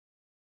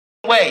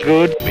Way.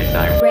 Good.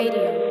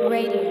 Radio.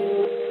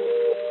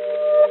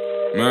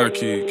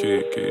 Murky.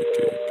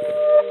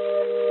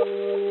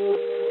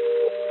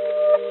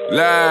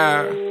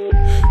 Lie.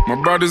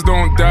 My brothers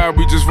don't die,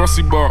 we just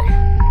rusty bark.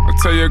 I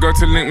tell your girl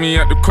to link me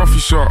at the coffee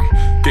shop.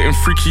 Getting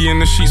freaky in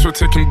the sheets, we're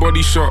taking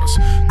body shots.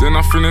 Then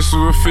I finish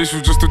with a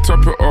facial just to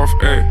top it off.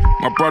 Ay,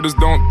 my brothers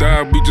don't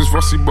die, we just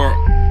rusty bark.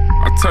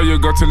 I tell your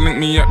girl to link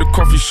me at the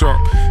coffee shop.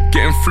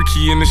 Getting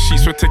freaky in the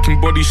sheets, we're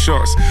taking body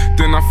shots.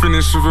 Then I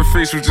finish with a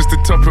facial just to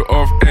top it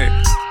off. Ay,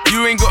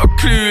 you ain't got a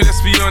clue, let's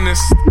be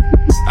honest.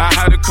 I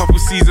had a couple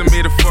seasons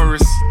made a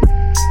forest.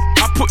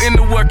 I put in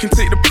the work and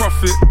take the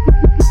profit.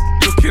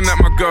 Looking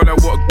at my girl like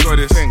what a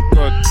goddess. Thank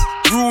God.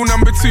 Rule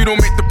number 2, don't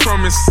make the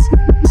promise.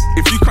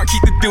 If you can't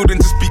keep the deal, then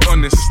just be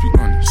honest.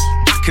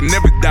 I can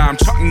never die, I'm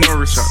Chuck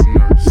Norris.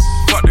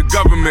 Fuck the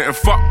government and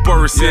fuck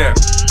Boris, yeah.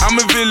 I'm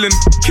a villain,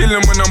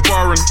 killing when I'm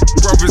barring.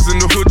 Brothers in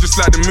the hood, just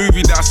like the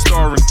movie that I'm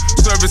starring.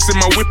 Service in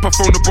my whip, I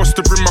phone the boss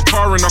to bring my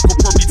car in. I could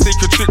probably take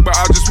a trick, but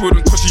I just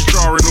wouldn't cause she's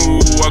jarring.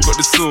 Ooh, I got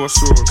the sauce.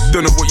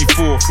 Don't know what you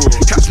for.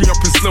 Catch me up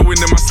and slowing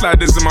in my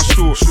sliders and my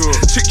shorts.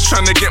 Chick's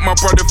trying to get my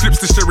brother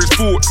flips to share his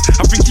thoughts.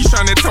 I think he's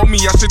trying to tell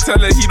me I should tell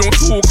her he don't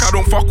talk, I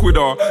don't fuck with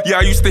her. Yeah,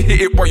 I used to hit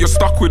it, but you're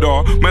stuck with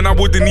her. Man, I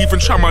wouldn't even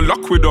try my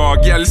luck with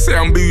her. Yeah, let's say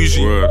I'm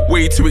bougie,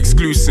 way too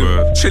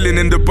exclusive. Chilling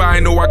in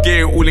Dubai, know I get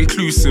it all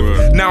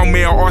inclusive. Now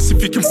may I ask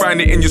if you can find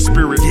it in your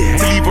spirit to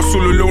leave us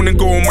all alone and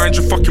go and mind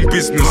your fucking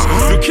business.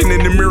 Looking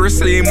in the mirror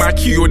saying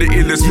Mikey, you're the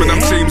illest. Man, I'm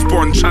James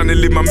Bond, trying to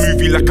live my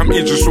movie like I'm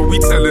Idris. So we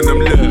telling them,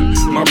 look,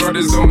 my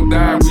brothers don't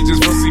die, we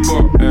just rusty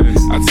bop.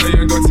 I tell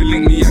you I got to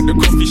link me at the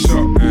coffee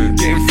shop.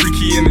 Getting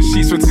freaky in the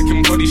sheets, we're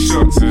taking body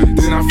shots.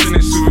 Then I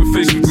finish with a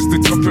facial just to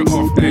top it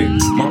off.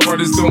 My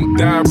brothers don't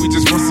die, we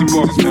just rusty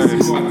bop.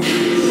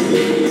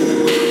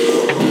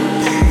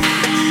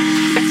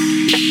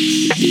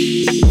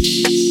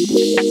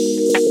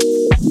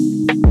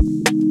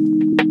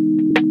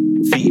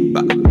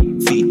 Feedback,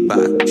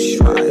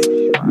 right.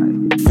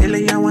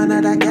 Feeling you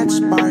wanna that get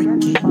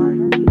sparky.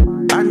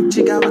 And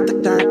chica with the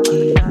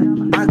darky.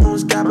 My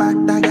goons got back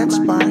that get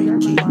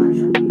sparky.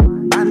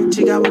 And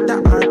chica with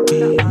the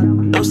RP.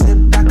 No sip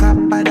that cup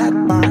by that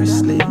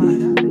parsley.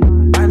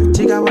 And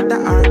chica with the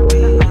RP.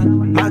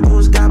 My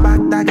goons got back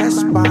that get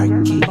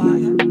sparky.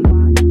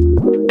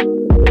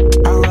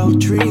 I roll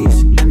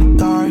trees in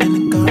the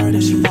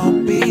garden. She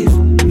want beef.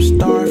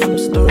 I'm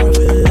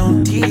starving.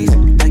 Don't tease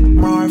like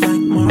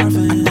Marvin.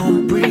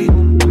 Don't breathe.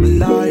 I'm a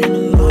liar.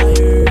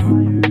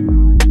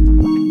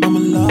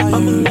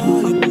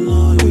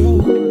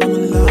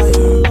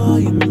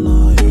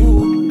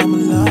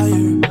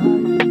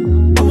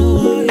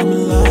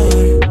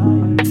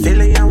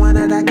 Feeling you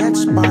wanna that get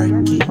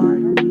sparky.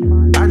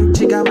 And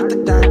chica with the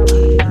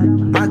darky.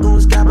 My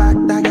goons got back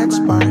that get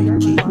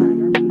sparky.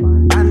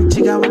 And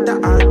chica with the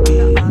RP.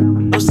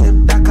 No sip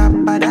that cup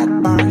by that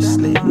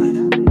parsley.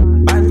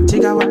 And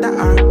chica with the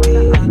RP.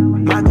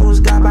 My goons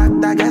got back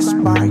that get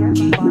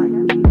sparky.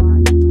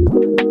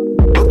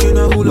 Okay,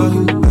 now hula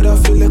hoop. But I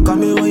feel like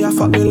I'm in when you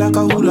fuck me like a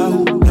hula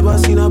hoop. Never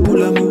seen a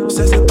bullet move.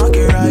 Says a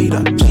pocket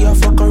rider. She a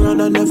fuck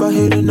around, I never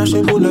hit it. Now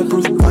she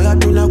bulletproof. Fire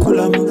bring a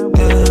cooler move.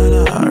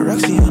 Yeah,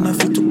 Roxy and I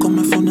fit to come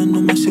my phone and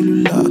on my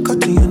cellular.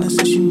 Cutting and I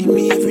say she need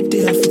me every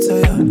day. I fit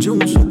tired.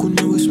 June so cool,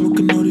 now we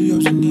smoking all the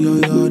ups in the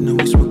IR. Now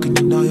we smoking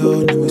in the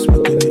IR. Now we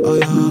smoking the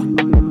IR.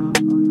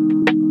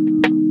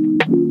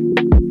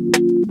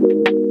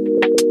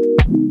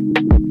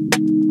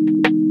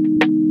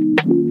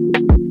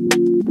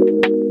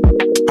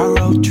 I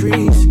roll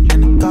trees in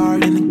the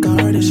garden.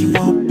 She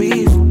want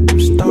beef. I'm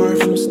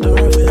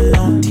starving.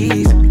 Don't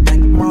tease like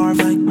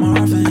Marvin.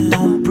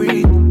 Don't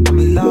breathe. I'm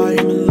a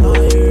liar.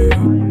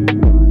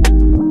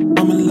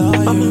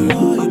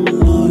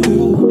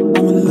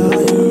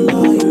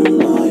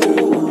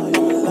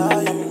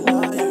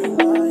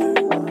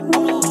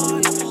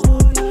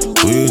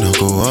 We not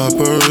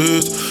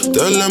cooperate.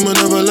 Tell them I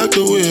never like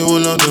the way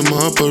all of them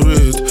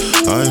operate.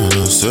 I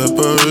wanna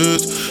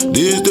separate.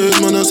 These days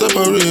man I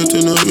separate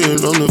in the real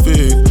from the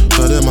fake.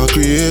 For them I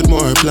create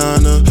more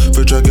planner.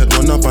 For try get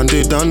one up and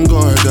they done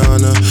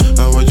Gorgana.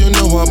 And what you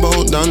know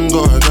about Dan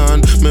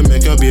Gorgon? Me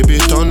make your baby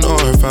turn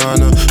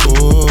orphan.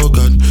 Oh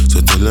God.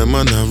 So tell them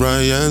I'm a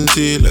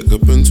royalty. Like a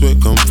prince we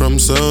come from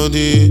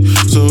Saudi.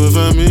 So if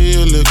I'm me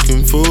you're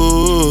looking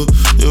for,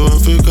 you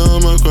have to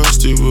come across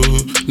the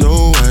road.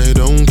 No, I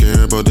don't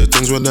care about the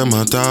things with them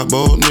I talk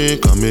about me.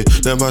 Cause me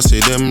never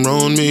see them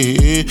round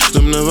me.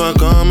 Them never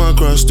come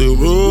across the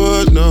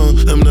road, no.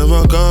 Them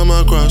never come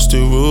across the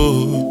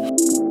road.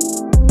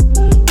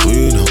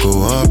 We not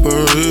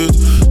cooperate.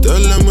 Tell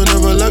them we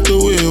never like the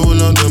way all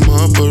of them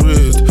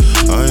operate.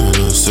 I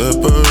wanna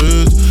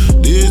separate.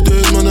 These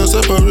days man I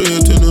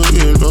separate in the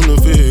real from the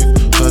fake.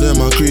 For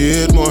them I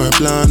create more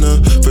planner.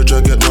 For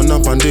try get one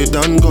up and they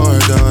done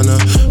Gorgana.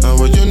 And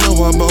what you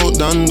know about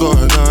Dan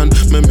Gorgon?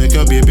 Me make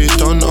your baby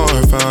turn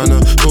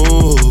orphan.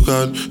 Oh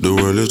God, the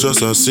world is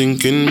just a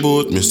sinking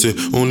boat. Me say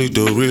only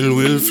the real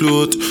will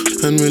float.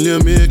 And will you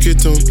make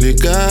it? Only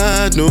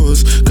God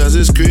knows. Cause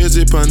it's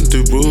crazy on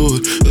the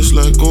road. It's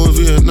like going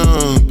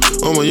Vietnam.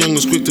 All my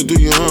youngers quick to do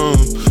you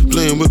harm.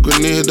 Playing with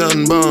grenade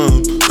and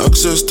bomb.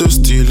 Access to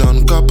steel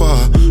and copper.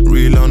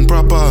 Real and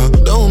proper.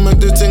 Don't make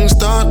the thing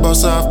start.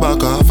 Boss off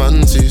back our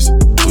fancies.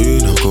 We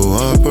not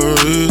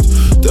cooperate.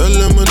 Tell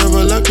them I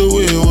never like the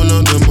way all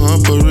of them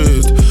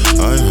operate.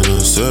 I wanna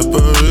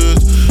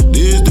separate.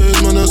 These days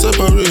man I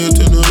separate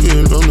in the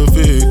real from the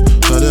fake.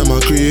 For them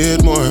I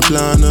create more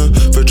planner.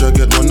 For try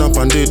get one up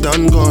and they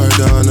done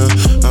Gordon.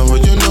 And what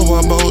you know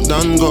about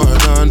Dan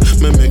Gordon?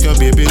 Me make your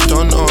baby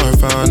turn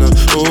orphan.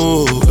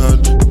 Oh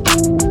God.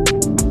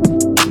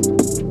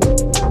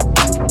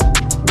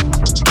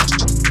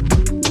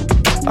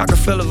 I can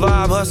feel the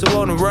vibe, hustle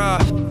on the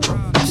ride.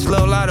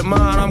 Slow light of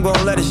mine, I'm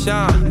gon' let it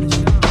shine.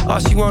 All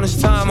she want is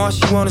time, all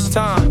she want is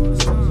time.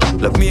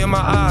 Look me in my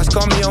eyes,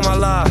 call me on my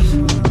lies.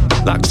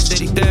 Lock the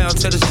city down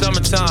till the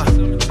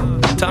summertime.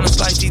 Time to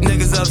slice these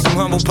niggas up some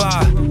humble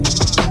pie.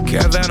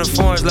 Caravan of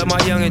foreigns, let my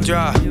youngin'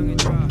 drive.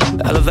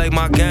 Elevate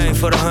my game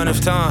for the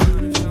 100th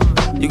time.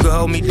 You can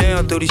hold me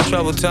down through these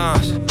troubled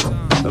times,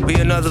 or be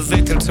another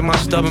victim to my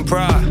stubborn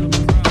pride.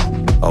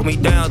 Hold me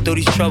down through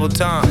these troubled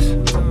times,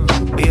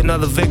 be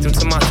another victim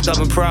to my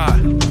stubborn pride.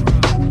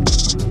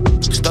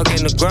 Stuck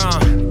in the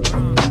grind,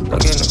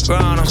 stuck in the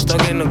grind, I'm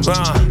stuck in the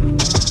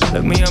grind.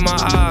 Look me in my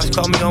eyes,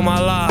 call me on my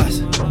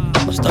lies.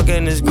 I'm stuck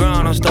in this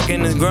grind, I'm stuck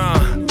in this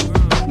grind.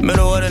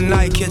 Middle of the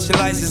night, kitchen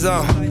lights is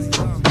on.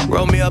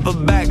 Roll me up a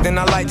back, then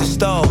I light the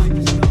stove.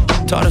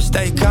 Taught her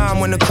stay calm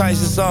when the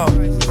crisis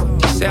on.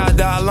 Say I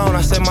die alone,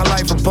 I set my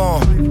life a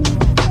poem.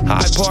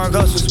 High Park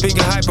hustle,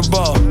 speaking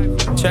hyperbole.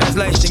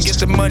 Translation, get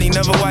the money,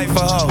 never wife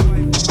a hoe.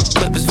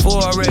 Clip is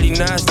full already,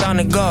 now it's time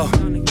to go.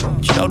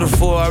 Shoulder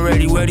full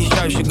already, where these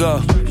shirts should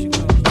go.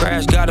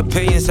 Crash got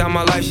opinions, how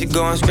my life should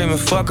go. I'm screaming,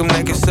 fuck them,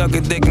 they can suck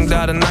a dick and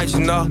die tonight,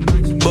 you know.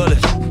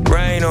 Bullets,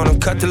 rain on them,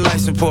 cut the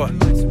life support.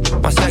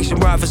 My section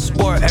ride for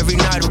sport, every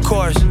night of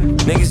course.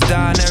 Niggas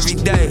dying every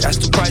day, that's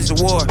the price of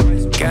war.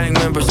 Gang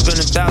members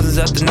spending thousands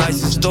at the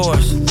nicest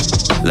stores.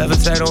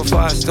 Levitate on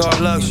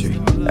 5-star luxury.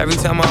 Every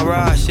time I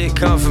ride, shit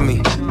come for me.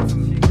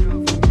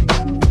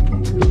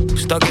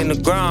 Stuck in the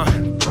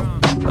grind,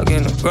 stuck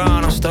in the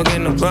grind, I'm stuck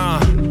in the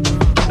grind.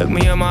 Look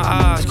me in my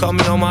eyes, call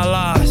me on my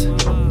lies.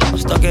 I'm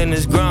stuck in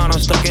this grind, I'm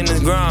stuck in this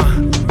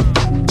grind.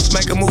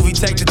 Make a movie,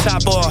 take the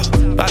top off.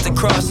 About to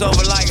cross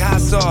over like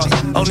hot sauce.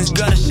 On this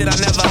gutter shit, I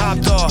never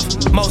hopped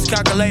off. Most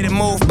calculated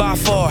move by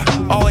far.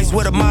 Always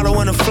with a model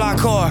in a fly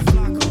car.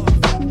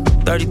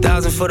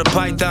 30,000 for the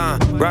python.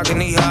 Rockin'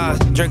 knee highs,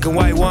 drinking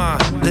white wine.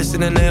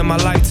 Listening to in my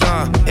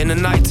lifetime. In the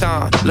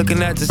nighttime,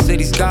 looking at the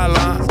city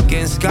skyline.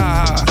 Getting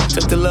sky high.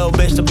 Took the little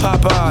bitch to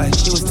Popeye.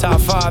 She was top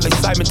 5.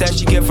 Excitement that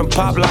she get from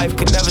pop life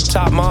could never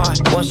top mine.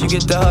 Once you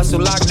get the hustle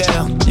locked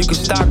down, you can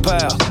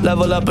stockpile.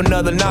 Level up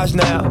another notch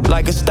now,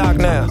 like a stock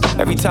now.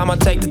 Every time I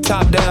take the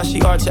top down, she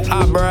arch her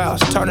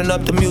eyebrows. Turning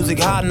up the music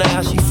hot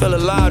now, she feel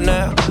alive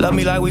now. Love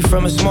me like we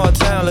from a small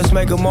town, let's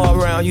make them all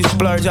round. You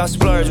splurge, I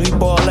splurge. We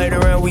ball later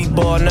and we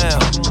ball now.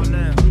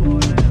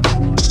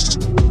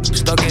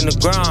 Stuck in the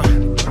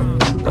grind,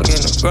 stuck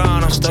in the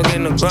grind, I'm stuck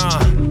in the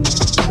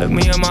grind. Look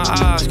me in my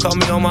eyes, call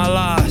me on my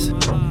lies.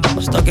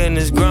 I'm stuck in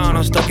this grind,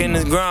 I'm stuck in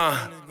this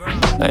grind.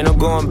 Ain't no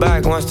going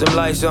back once the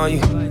lights on you.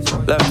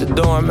 Left the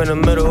dorm in the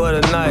middle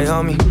of the night,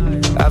 homie.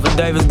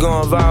 Affidavits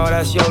going viral,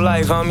 that's your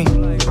life, homie.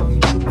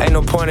 Ain't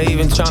no point of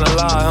even tryna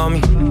lie,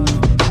 homie.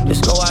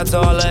 Just go out to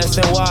all the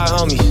SNY,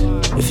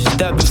 homies. If you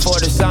step before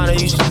the signer,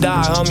 you should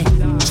die, homie.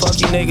 Fuck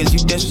you niggas, you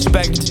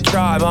disrespected the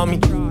tribe, homie.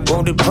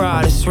 Wounded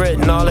pride, it's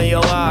written all in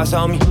your eyes,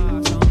 homie.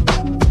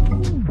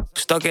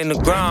 Stuck in the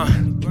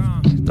grind,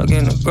 stuck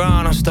in the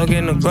grind, I'm stuck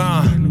in the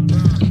grind.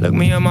 Look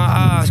me in my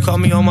eyes, call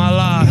me on my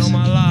lies.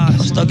 I'm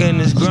stuck in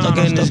this grind, I'm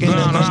stuck in this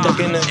grind, I'm stuck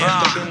in this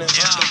grind.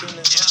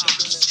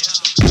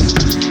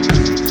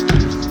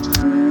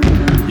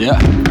 Yeah.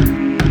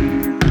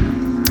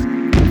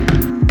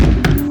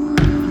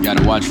 You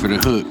gotta watch for the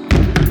hook.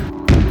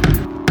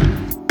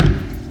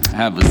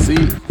 Have a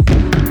seat.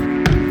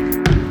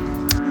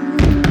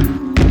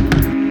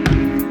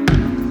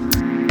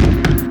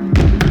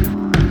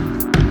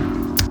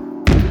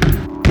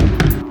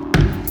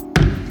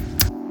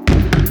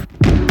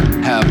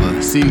 Have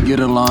a seat, get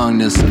along,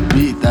 this a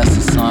beat, that's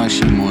a song.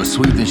 She more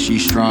sweet than she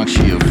strong,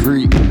 she a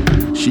freak.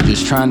 She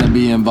just trying to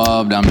be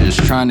involved, I'm just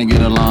trying to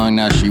get along.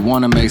 Now she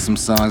wanna make some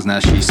songs, now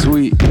she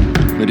sweet.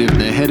 But if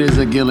the head is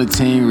a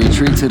guillotine,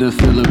 retreat to the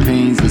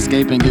Philippines.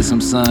 Escape and get some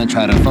sun,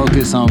 try to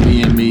focus on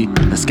being me.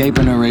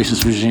 Escaping a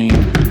racist regime.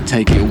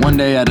 Take it one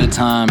day at a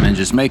time and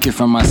just make it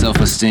from my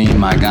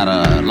self-esteem. I got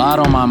a lot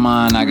on my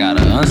mind, I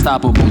got an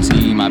unstoppable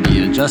team. I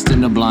be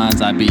adjusting the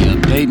blinds, I be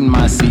updating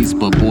my seats.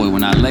 But boy,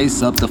 when I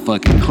lace up the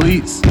fucking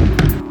cleats,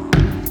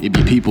 it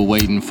be people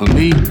waiting for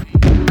me.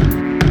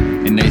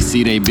 And they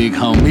see they big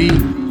homie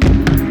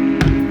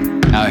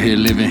out here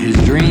living his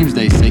dreams.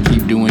 They say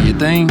keep doing your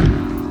thing,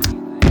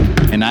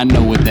 and I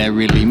know what that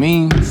really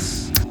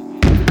means.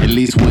 At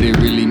least what it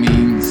really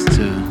means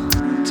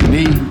to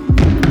me.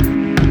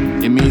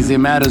 It means it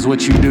matters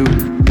what you do.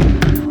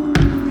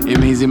 It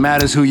means it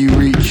matters who you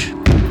reach.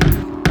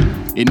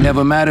 It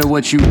never matters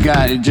what you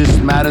got, it just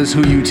matters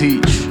who you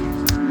teach.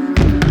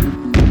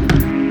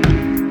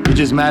 It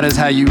just matters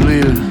how you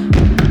live.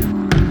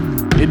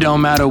 It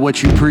don't matter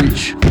what you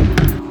preach.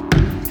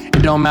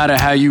 It don't matter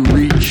how you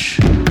reach.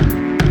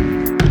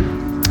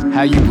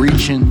 How you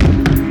reaching.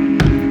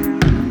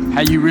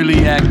 How you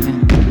really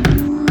acting.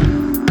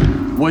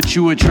 What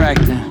you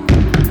attracting.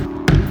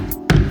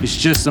 It's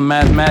just some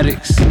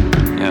mathematics.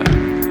 Yeah,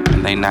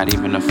 and they not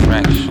even a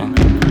fraction.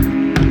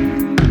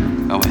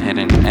 Go ahead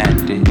and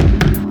add it.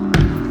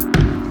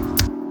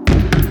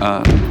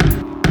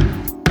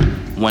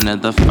 One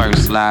of the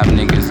first live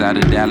niggas out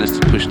of Dallas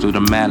to push through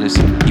the malice.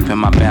 Keeping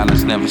my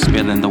balance, never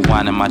spilling the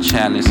wine in my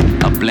chalice.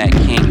 A black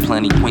king,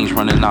 plenty queens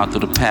running all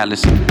through the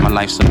palace. My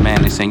life's a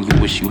madness and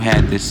you wish you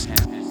had this.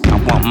 I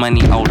want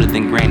money older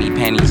than granny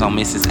panties on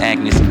Mrs.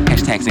 Agnes.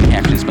 Hashtags and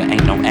captions, but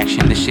ain't no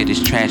action. This shit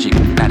is tragic.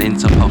 Not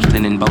into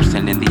posting and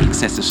boasting and the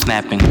excessive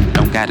snapping.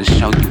 Don't gotta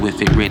show you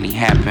if it really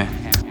happened.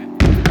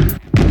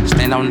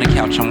 Stand on the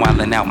couch, I'm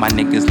wildin' out, my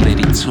niggas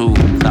litty too.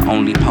 The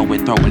only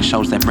poet throwing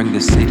shows that bring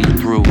the city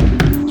through.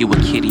 You a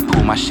kiddie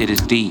pool, my shit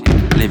is deep.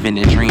 Living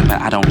a dream,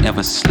 but I don't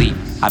ever sleep.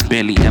 I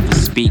barely ever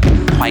speak.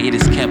 Quiet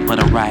is kept, but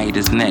a riot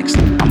is next.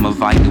 I'm a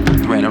valuable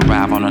threat,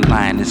 arrive on a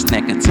line. This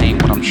neck attain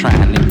what I'm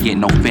trying to get.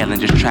 No failing,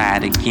 just try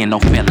it again. No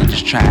failing,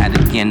 just try it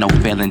again. No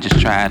failing, just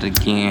try it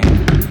again.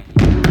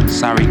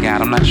 Sorry,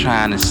 God, I'm not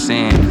trying to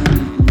sin,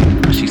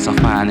 but she's so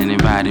fine and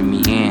invited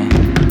me in.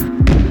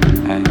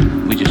 Hey,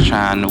 we just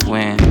trying to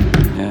win.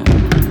 Yeah,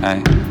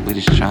 hey, we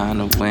just trying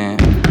to win.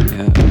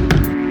 Yeah.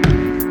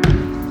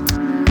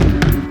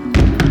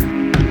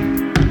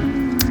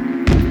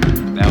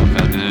 That one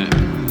felt good.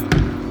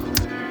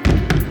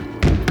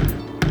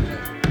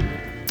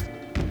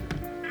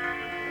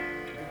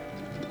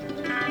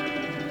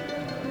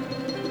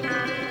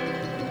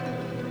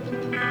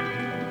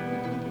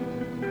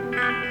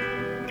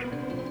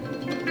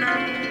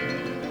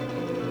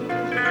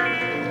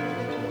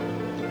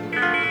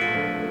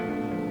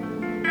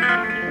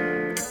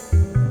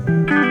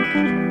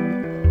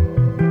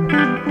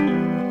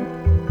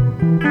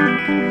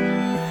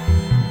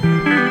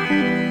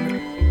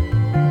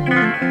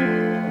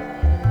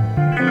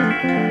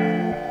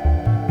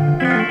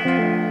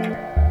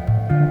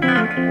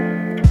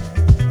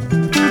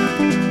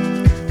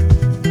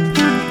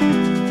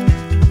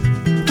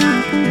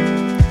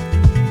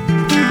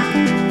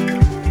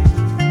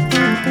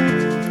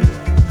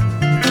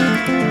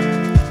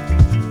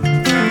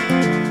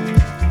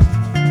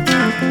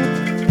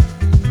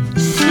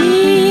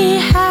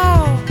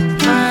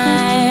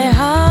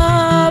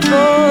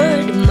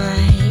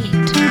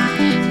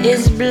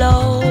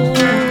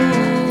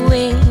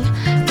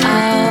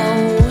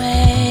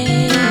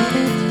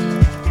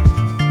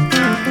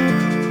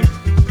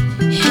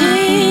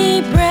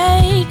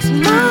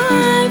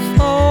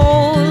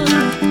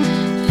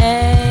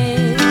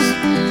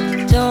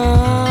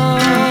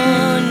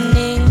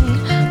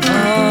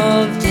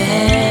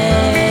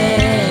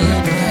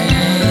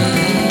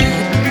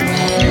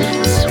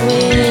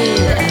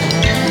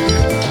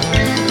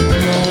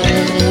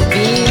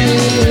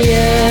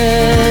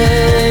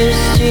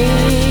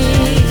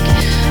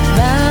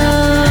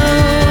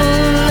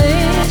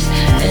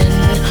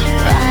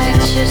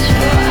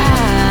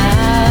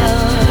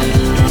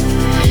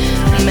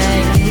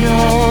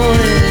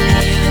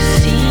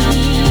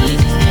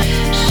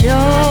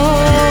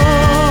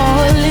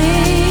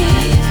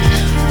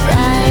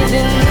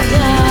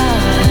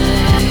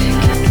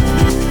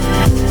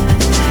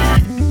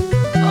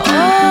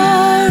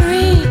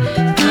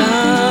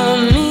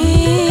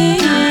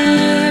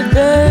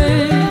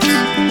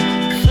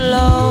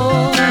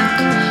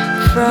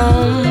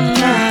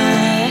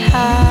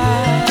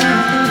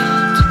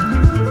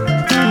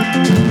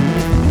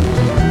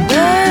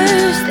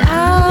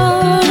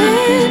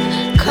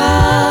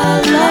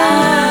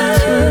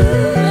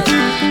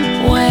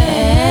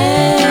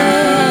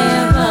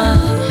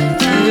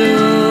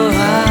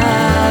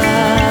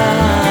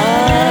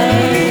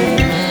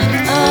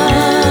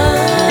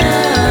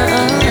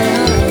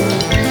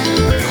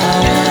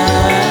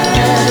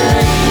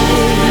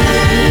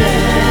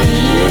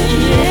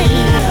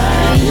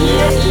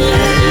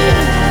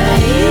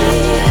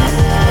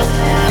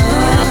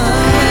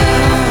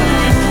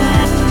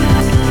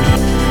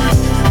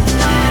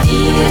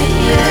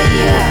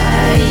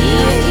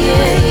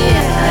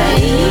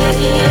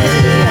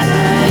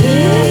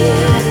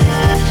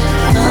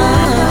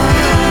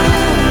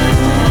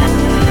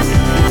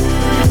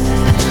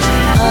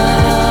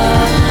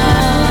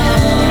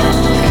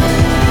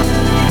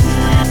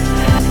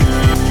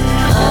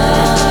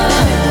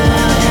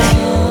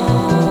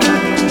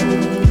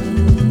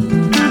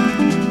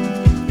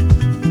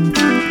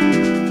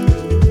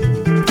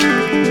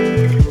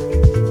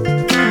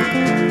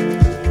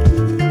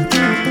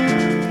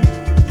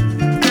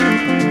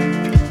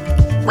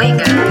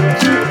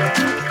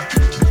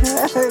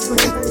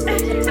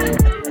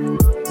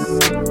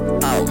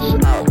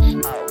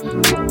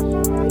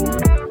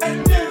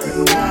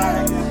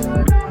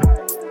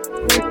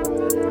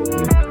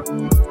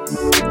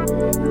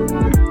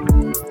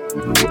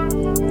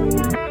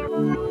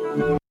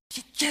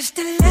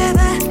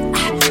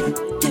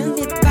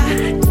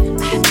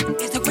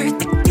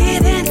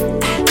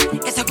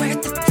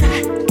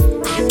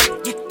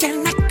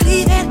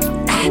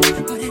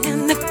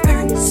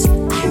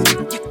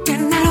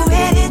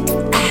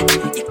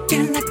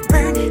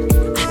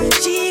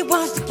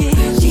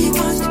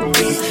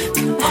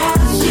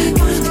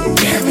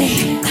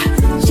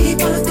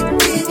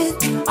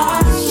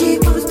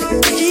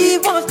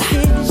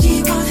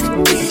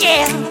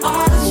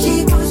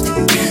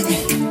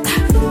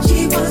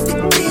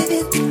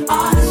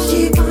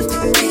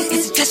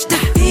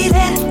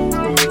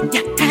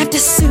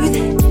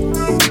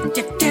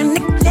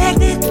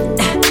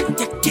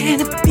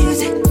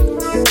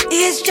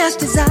 just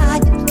desire.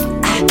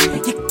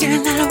 You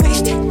cannot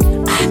waste it.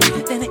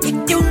 Then if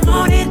you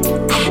want it,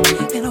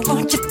 then I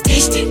want you to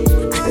taste it.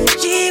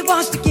 She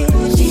wants to give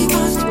it. She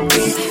wants to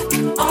give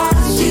it. All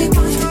she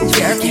wants to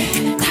give it.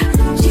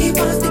 She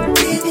wants to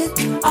give it.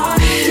 All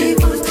she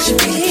wants to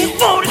give it. She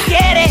wants to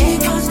get it.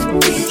 She wants to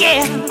give it.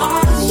 Yeah.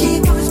 All she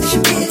wants to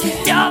give it.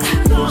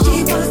 She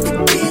wants to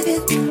give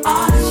it.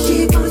 All she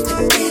wants to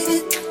give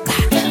it.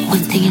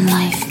 One thing in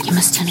life you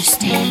must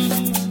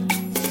understand.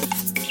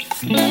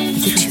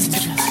 The truth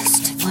of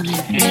lust, woman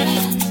to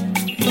man.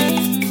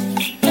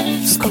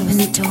 Just open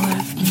the door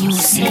and you will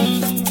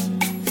see.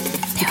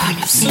 There are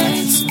no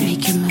secrets.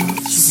 Make your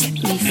move, set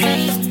me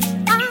free.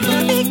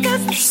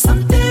 Because there's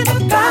something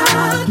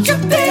about you,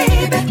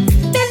 baby,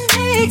 that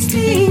makes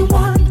me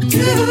want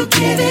to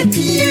give it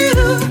to you.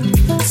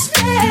 I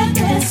swear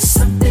there's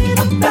something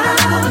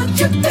about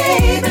you,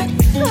 baby.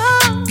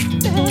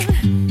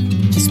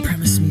 Just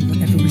promise me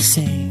whatever we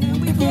say,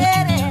 whatever we do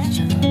to each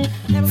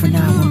other. For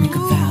now, we'll make a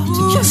vow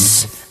to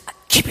just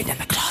keep it in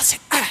the closet.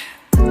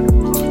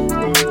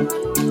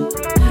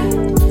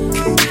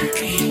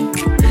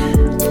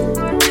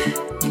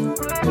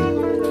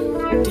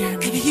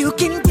 Maybe you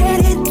can get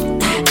it.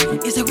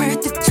 Is it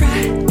worth a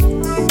try?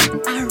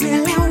 I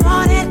really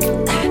want it.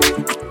 I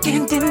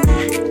can't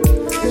deny.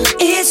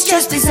 It's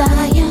just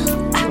desire.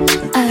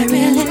 I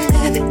really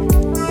love it.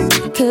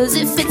 'Cause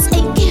if it's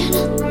aching,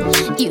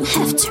 you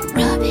have to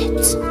rub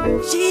it.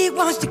 She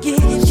wants to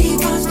give it. She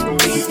wants to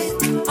give it.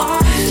 All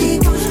she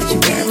wants to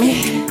give me.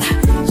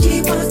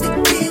 She wants to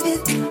give it.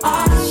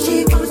 All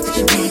she wants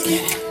to give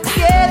it.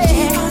 Get it.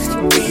 She wants to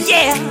give it.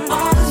 Yeah.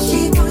 All she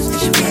wants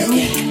to give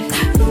me.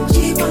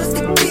 She wants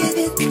to give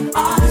it.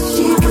 All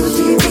she wants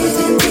to give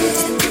it.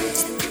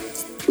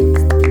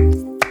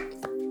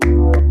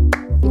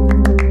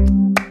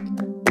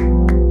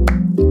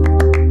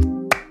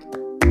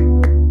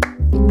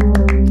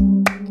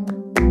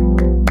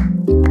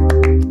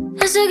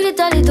 Ese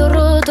gritarito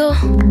roto,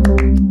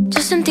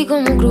 yo sentí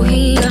como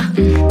crujía.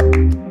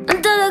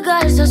 Antes de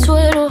caerse al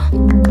suelo,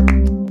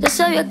 ya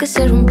sabía que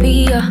se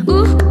rompía.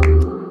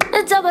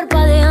 Está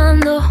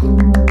parpadeando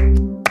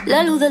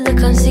la luz del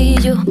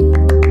descansillo.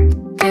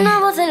 Una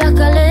voz de la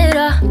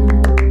escalera,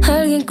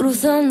 alguien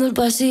cruzando el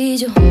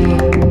pasillo.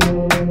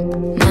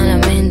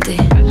 Malamente,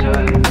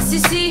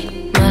 sí,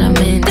 sí,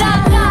 malamente.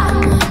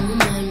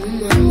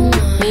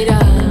 Mira,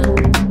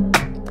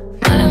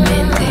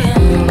 malamente,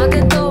 pa'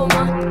 que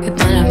toma, que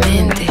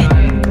malamente.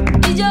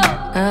 Y yo,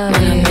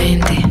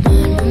 malamente.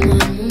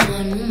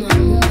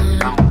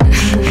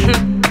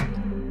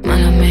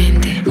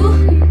 Malamente.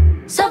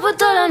 Se ha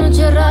puesto la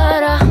noche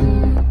rara,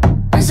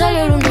 me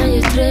salió luna y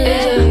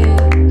estrella.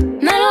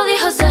 Me lo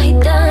dijo esa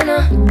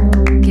gitana,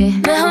 que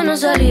mejor no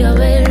salí a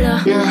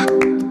verla.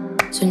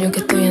 Sueño que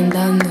estoy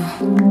andando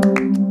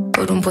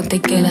por un puente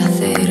que la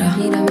acera.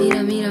 Mira,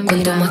 mira, mira,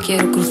 cuanto más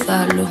quiero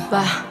cruzarlo,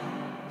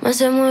 más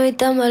se mueve y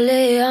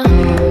tambalea.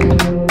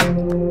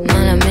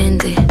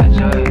 Malamente,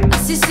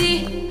 así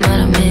sí,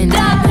 malamente.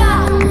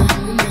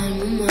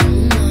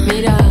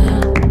 Mira,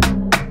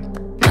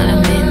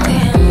 malamente,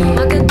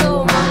 pa' que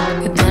toma,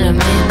 que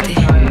malamente.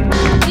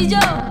 Y yo,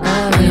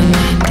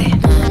 malamente.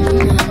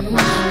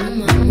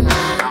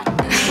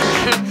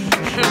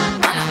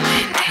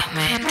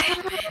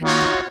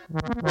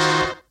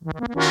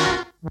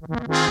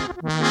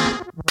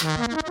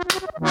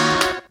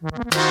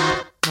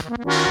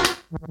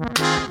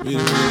 We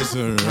this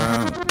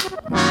around.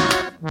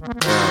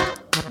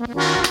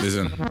 Yeah.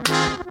 Listen.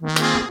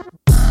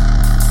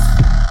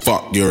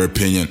 Fuck your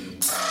opinion.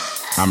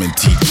 I'm in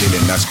T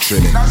chillin', that's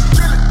trillin'.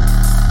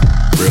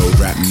 Real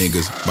rap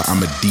niggas, but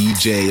I'm a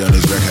DJ on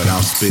this record,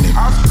 I'm spinning.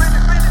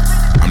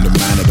 I'm the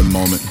man of the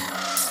moment.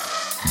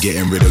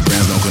 Getting rid of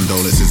grands, no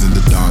condolences in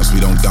the dance.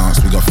 We don't dance,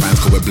 we got fans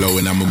cause we're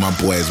blowing. I'm with my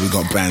boys, we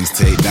got bands,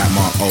 take that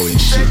Mark Owen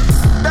shit.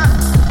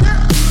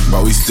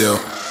 But we still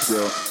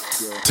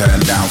turn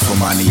down for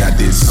money, I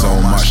did so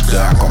much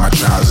dirt. I got my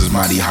trousers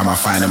muddy, how am I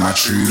finding my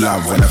true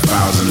love when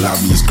 1,000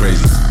 love me is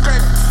crazy.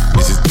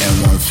 This is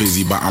N1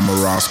 Fizzy, but I'm a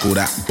rascal,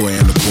 that boy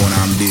in the corner,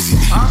 I'm dizzy.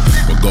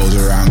 What goes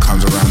around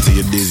comes around till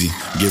you're dizzy.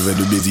 Give her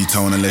the busy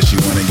tone unless you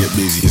wanna get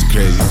busy, it's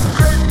crazy.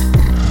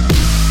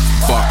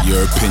 Fuck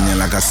your opinion,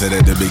 like I said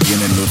at the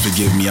beginning. Lord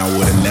forgive me, I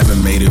would've never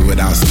made it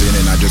without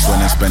sinning. I just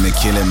wanna spend a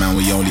killing, man,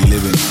 we only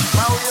living.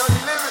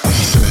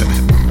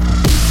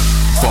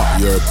 Fuck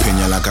your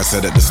opinion, like I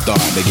said at the start.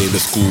 They gave the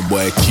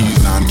schoolboy a cue,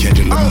 now I'm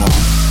Kendrick Lamar.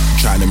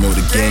 Trying to milk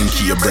the game,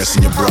 keep your breasts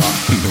in your bra.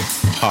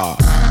 Ha.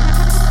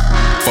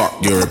 Fuck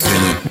your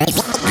opinion,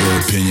 your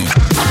opinion.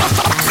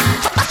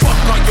 Fuck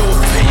on your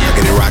opinion. I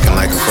get it rockin'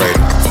 like a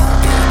cradle.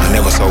 I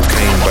never sold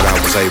cane, but I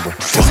was able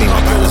to see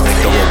my brothers make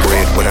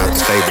thoroughbred without the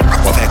stable.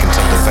 While packing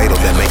something fatal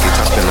that make it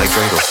top spin like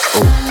Dreidel.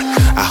 Ooh,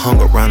 I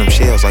hung around them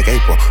shells like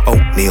April.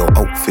 Oatmeal,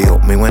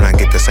 Oatfield. Me when I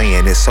get to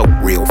saying it's so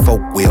real.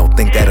 Folk will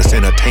think that it's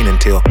entertaining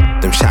till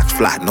them shots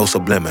fly, no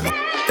subliminal.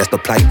 That's the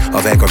plight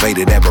of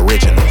aggravated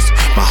aboriginals.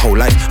 My whole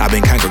life I've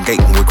been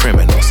congregating with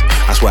criminals.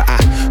 I swear I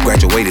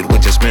graduated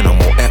with just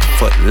minimal effort.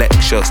 Bedford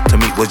lectures to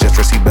me was just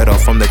receive better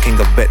from the king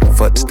of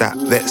Bedford. Stop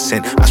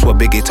vexing. I swear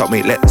Biggie taught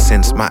me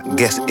lessons. My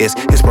guess is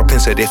his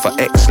propensity for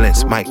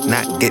excellence might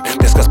not get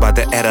discussed by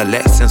the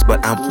adolescents,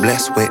 but I'm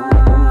blessed with,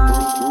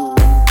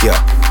 yeah,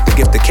 the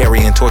gift of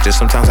carrying torches.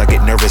 Sometimes I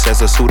get nervous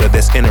as a suitor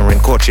that's entering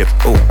courtship.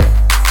 Ooh.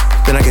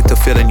 Then I get to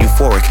feeling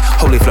euphoric.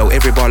 Holy flow,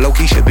 every bar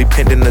low-key should be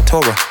penned in the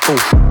Torah. Ooh.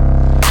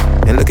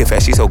 And look at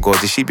fat, she's so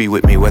gorgeous. She be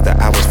with me whether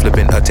I was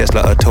flipping a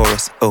Tesla or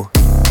Taurus. Ooh.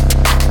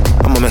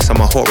 I'm a mess, I'm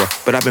a horror,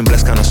 but I've been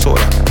blessed kinda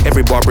sorta.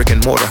 Every bar brick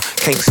and mortar.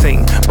 Can't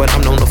sing, but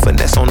I'm known to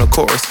finesse on the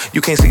chorus.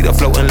 You can't see the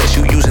flow unless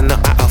you using the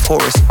eye of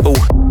Horus. Ooh.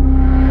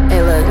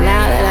 Hey look,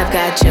 now that I've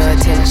got your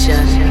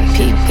attention,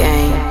 peep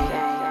game.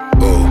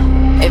 Ooh.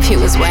 If he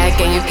was whack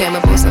and you came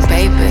up with some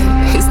paper,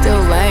 he's still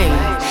lame.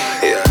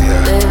 Yeah.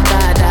 Live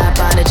by, die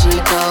by the G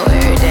code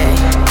every day.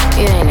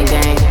 It ain't a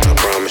game. I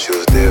promise you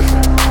it's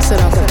different. So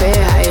don't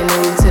compare how you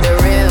move to the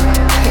real.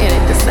 It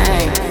ain't the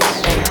same.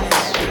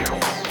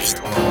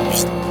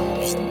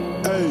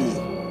 Hey,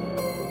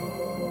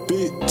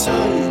 big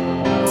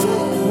tank,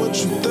 what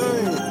you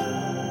think?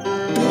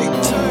 Big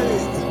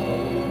tank,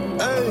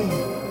 hey,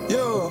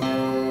 yo.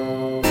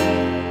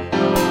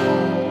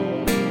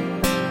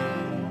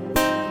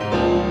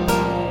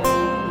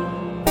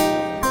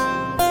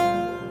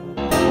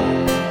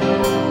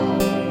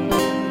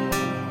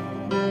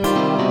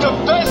 The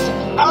best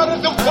out of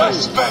the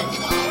West Bank.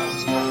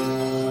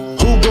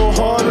 Who go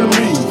harder than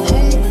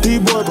me?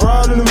 D-boy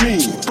prouder than me.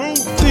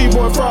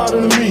 D-boy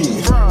prouder than me.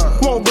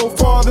 Won't go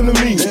farther than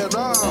me.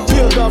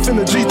 Peeled off in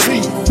the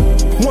GT.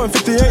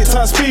 158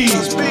 high speed.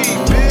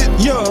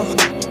 Yeah,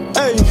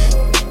 hey,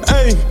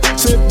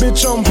 said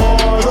bitch I'm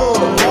harder.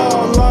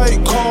 Ball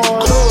like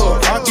Carter.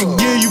 I can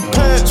give you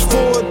patch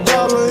for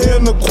 $1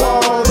 in the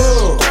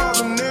quarter.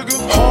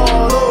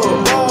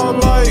 Harder, ball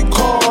like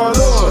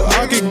Carter.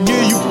 I can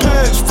give you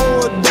patch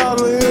for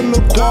 $1 in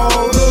the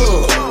quarter.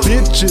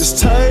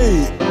 Bitches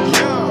tape.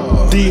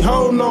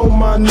 D-ho know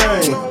my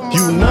name.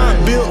 You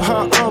not built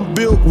how I'm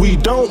built, we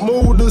don't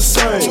move the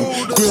same.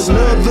 Grip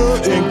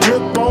leather and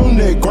grip on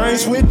that grain,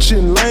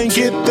 switching lane.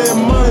 Get that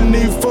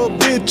money for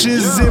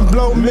bitches and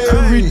blow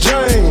Mary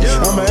Jane.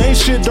 I'm an ain't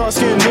shit dark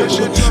skinned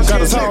nigga.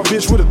 Got a tall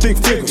bitch with a thick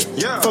figure.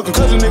 Fuck a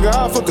cousin nigga,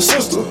 I'll fuck a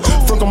sister.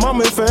 Fuck a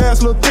mama if her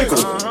ass look thicker.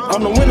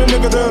 I'm the winner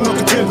nigga, there are no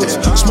contenders.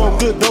 Smoke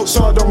good dope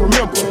so I don't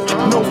remember.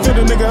 No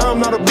fitter nigga, I'm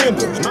not a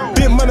bender.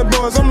 Big money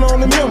boys, I'm the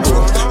only member.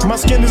 My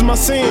skin is my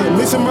sin,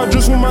 mixing my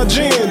juice with my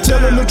gin.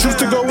 Telling the truth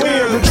to go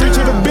in, retreat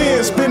to the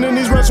bin. Spending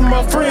these rats with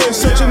my friends,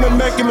 searching the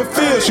neck in the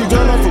field. She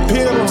gone off a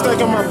pill, I'm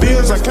stacking my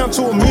bills. I count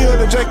to a meal,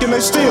 the jack and they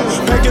steal.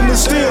 Packing the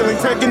steel and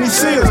cracking these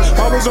seals.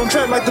 Always on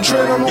track like the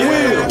tread on the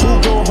wheel.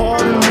 Who go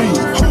harder than me?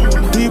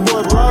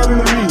 D-boy prouder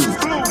than me.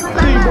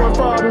 D-boy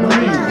prouder than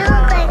me.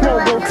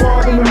 Won't go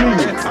farther than me.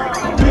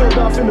 Peeled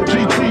off in the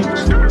GT.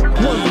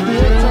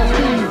 158 high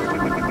speed.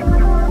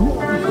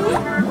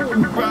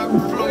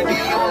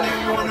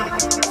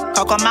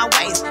 Coke on my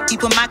waist, he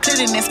put my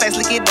clit in his face,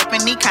 lick it up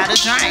and he caught a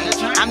drain.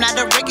 I'm not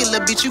a regular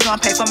bitch, you gon'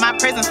 pay for my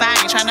presence, I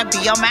ain't tryna be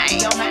your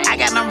main. I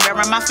got them rare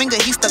on my finger,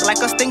 he stuck like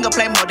a stinger,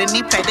 play more than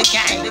he play the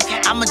game.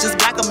 I'ma just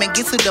block him and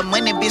get to the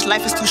money, bitch,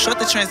 life is too short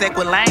to transact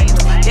with lanes.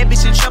 That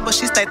bitch in trouble,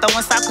 she stay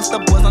throwing sock, cause the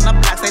boys on the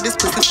block say this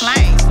pussy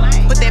flame.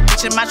 Put that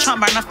bitch in my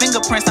trunk, burn her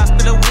fingerprints, I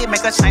spit a wig,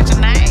 make her change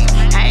her name.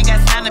 I ain't got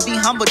time to be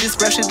humble, this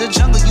rap shit the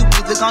jungle, you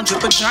either gon'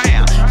 drip or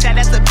drown. Shout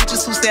out to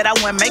bitches who said I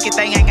wouldn't make it,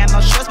 they ain't got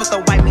no choice but to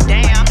wipe me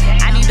down.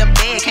 I need a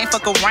bed, can't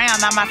fuck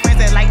around, now my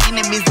friends are like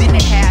enemies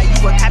anyhow.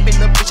 You a copy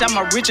little bitch, I'm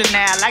original.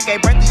 I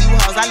gave birth to you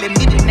hoes, I'll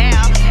admit it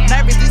now.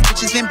 Nervous, these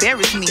bitches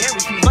embarrass me.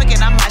 Fuck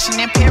it, I'm watching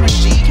in Paris,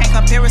 G. Can't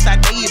compare us, I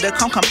dare you to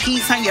come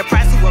compete. Turn your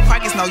price to a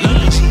carcass, no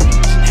unity.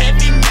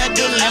 Heavy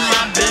metal in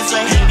my bills, a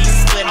heavy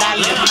sweat, I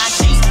live my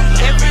cheek.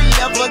 Every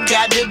level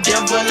got the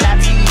devil, I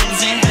be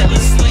losing hell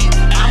asleep.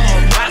 I'm a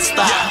rock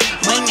star,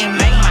 money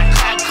make my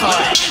clock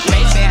card.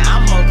 Baby,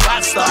 I'm a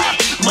rock star,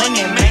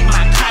 money make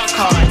my clock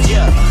card,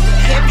 yeah.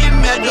 Heavy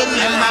metal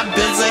in my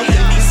bills, a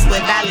heavy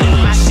sweat, I live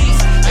my sheets.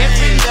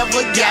 Every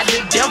level got the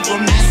devil,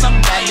 man,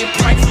 somebody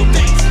pray for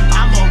me.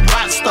 I'm a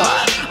rock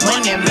star,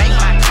 money make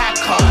my clock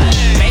card.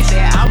 Baby,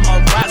 I'm a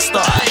rock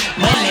star,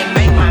 money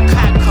make my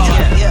clock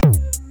card, yeah.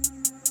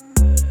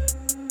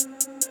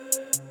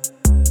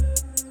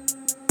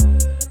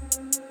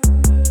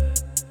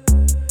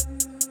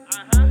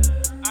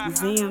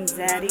 Museum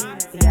Zaddy,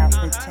 the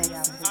outfit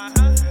Texas.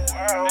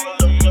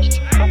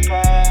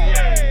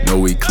 Know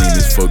we clean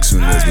as fuck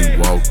soon as we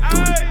walk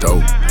through the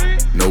door.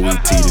 Know we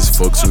teed as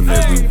fuck soon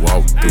as we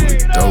walk through the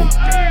door.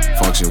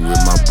 Function with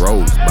my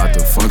bros, bout to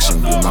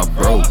function with my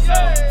bro.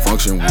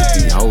 Function with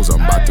these hoes, I'm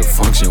bout to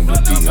function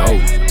with these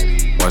hoes.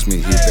 Watch me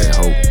hit that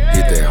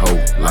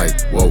hoe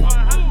like whoa.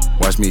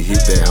 Watch me hit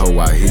that hoe,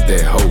 I hit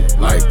that hoe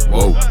like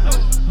whoa.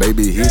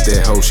 Baby hit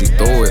that hoe, she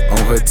throw it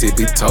on her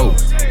tippy toe.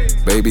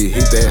 Baby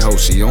hit that hoe,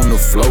 she on the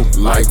floor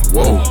like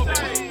whoa.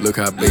 Look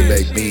how big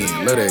back been,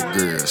 love that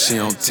girl, she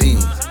on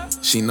 10.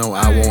 She know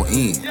I want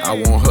in, I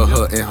want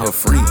her and her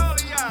friend.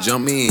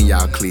 Jump in,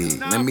 y'all click,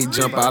 let me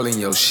jump all in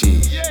your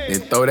shit. Then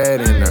throw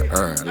that in the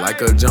air,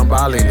 like a jump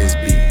all in this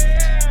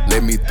beat.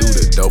 Let me through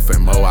the dope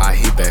and mo, I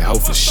hit that hoe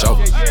for sure.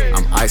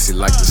 I'm icy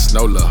like the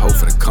snow, lil' hoe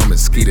finna come and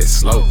ski that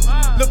slow.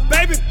 Lil'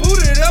 baby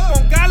booted up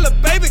on God, lil'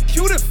 baby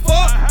cute as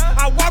fuck.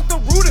 I walk the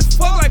route as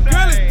fuck like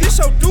girl, is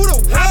this your do the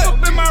what? Hop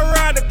up in my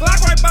ride, the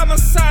Glock right by my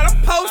side, I'm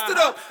posted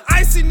up.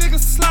 Icy niggas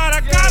slide,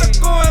 I got her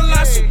going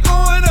live, she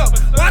going up.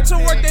 Watch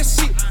her work that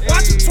shit,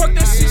 watch her twerk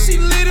that shit, she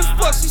lit as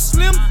fuck, she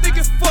slim, thick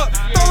as fuck.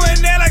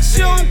 Throwin' that like she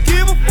don't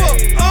give a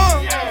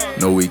fuck,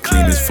 Know we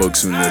clean as fuck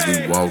soon as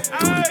we walk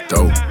through the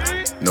door.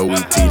 Know we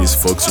teed as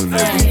fuck soon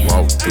as we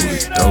walk through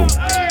the door.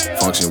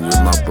 Function with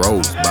my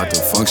bros, bout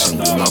to function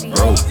with my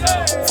bro.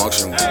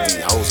 Function with these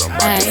hoes, I'm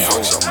bout to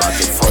function, I'm bout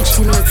to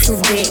function. Little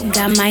bit,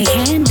 got my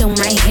hand on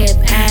my hip,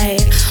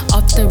 ayy.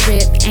 Off the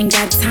rip, ain't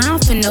got time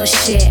for no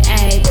shit,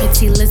 ayy.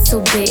 Pretty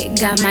little bit,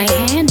 got my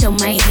hand on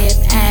my hip,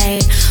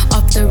 ayy.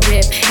 Off the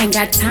rip, ain't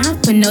got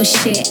time for no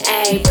shit,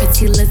 ayy.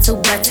 Pretty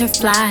little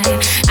butterfly,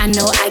 I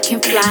know I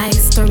can fly.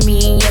 Store me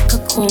in your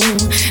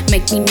cocoon,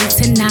 make me new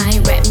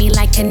tonight. Wrap me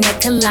like a necklace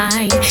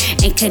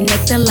and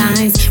connect the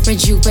lines,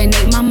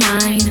 rejuvenate my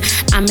mind.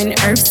 I'm an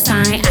earth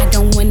sign, I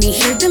don't wanna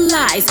hear the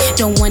lies,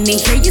 don't wanna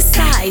hear your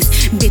sighs.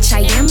 Bitch,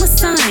 I am a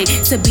sign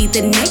to be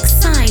the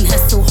next sign.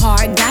 Hustle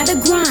hard, gotta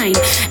grind,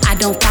 I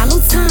don't follow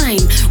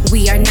time,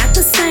 we are not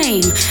the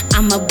same.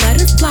 I'm a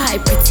butterfly,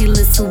 pretty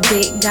little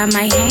bit, got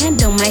my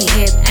hand on my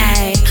hip,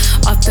 ayy.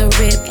 Off the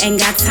rip, ain't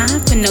got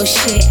time for no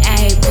shit,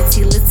 ayy.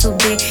 Pretty little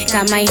bit,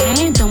 got my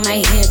hand on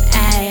my hip,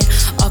 ayy.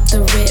 Off the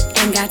rip,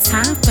 ain't got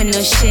time for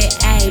no shit,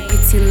 ayy.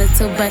 Pretty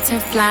little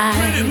butterfly.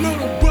 Pretty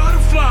little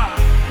butterfly.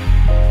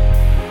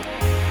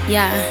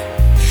 Yeah,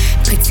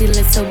 pretty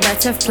little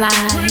butterfly.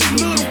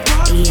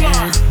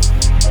 Yeah.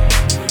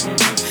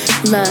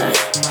 Look.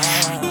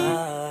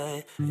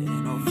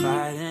 Ain't no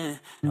fighting,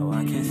 no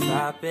I can't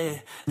stop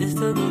it. This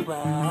took a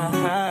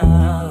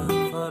while.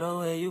 For the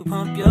way you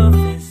pump your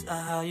fist,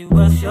 how you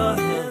bust your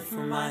hip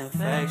for my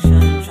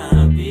affection.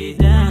 Tryna be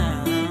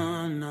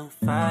down, no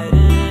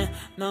fighting,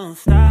 no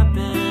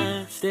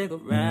stopping. Stick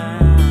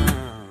around.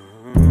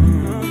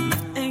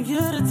 And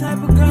you're the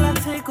type of girl I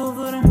take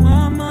over the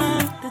mama.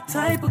 The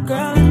type of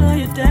girl I know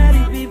your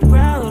daddy be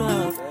proud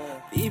of.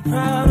 Be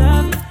proud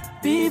of,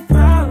 be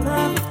proud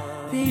of,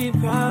 be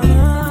proud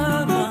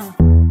of.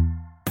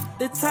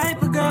 The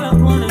type of girl I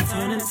wanna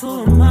turn into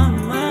a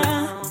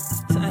mama.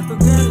 Type of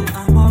girl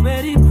I'm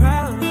already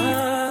proud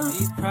of.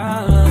 Be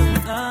proud of,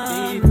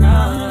 be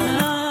proud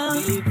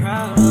of, be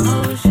proud of.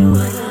 I wish you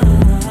was a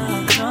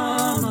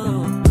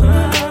normal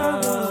girl.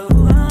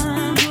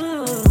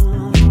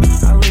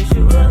 I wish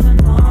you was a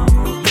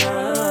normal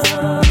girl.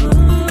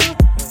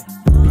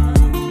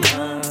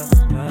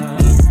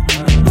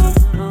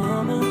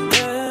 Normal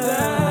girl.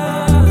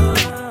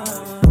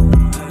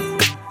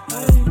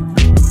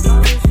 I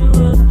wish you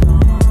was a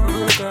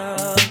normal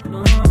girl.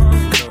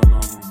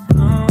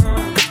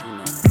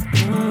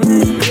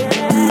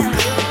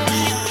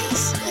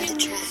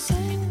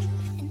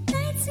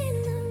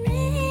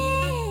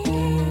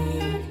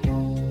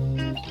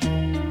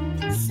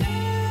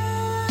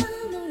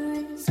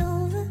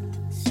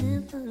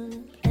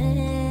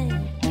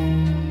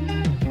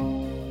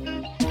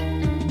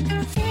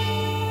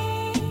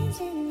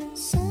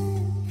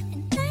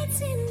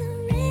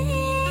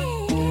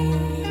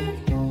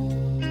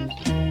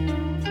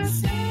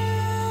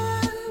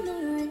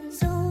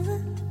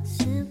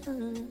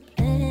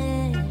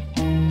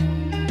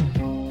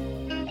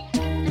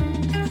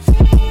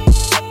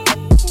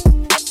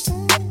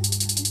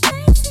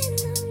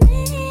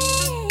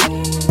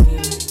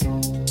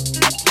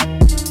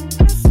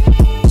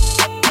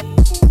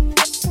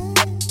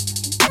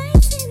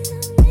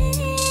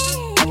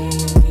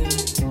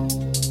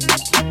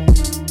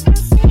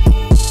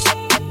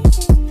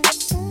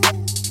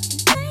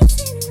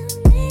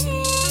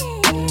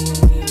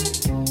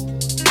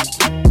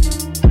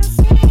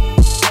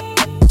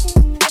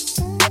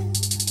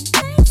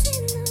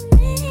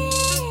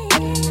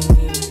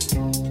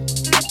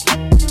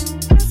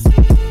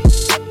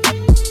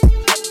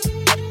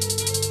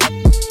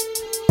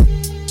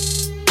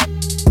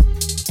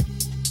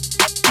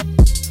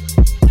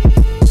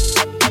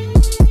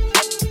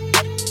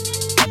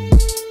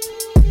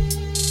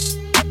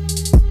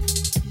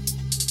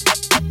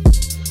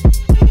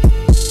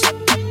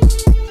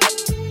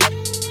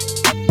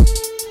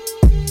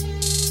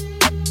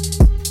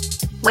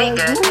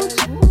 WayGOOD's.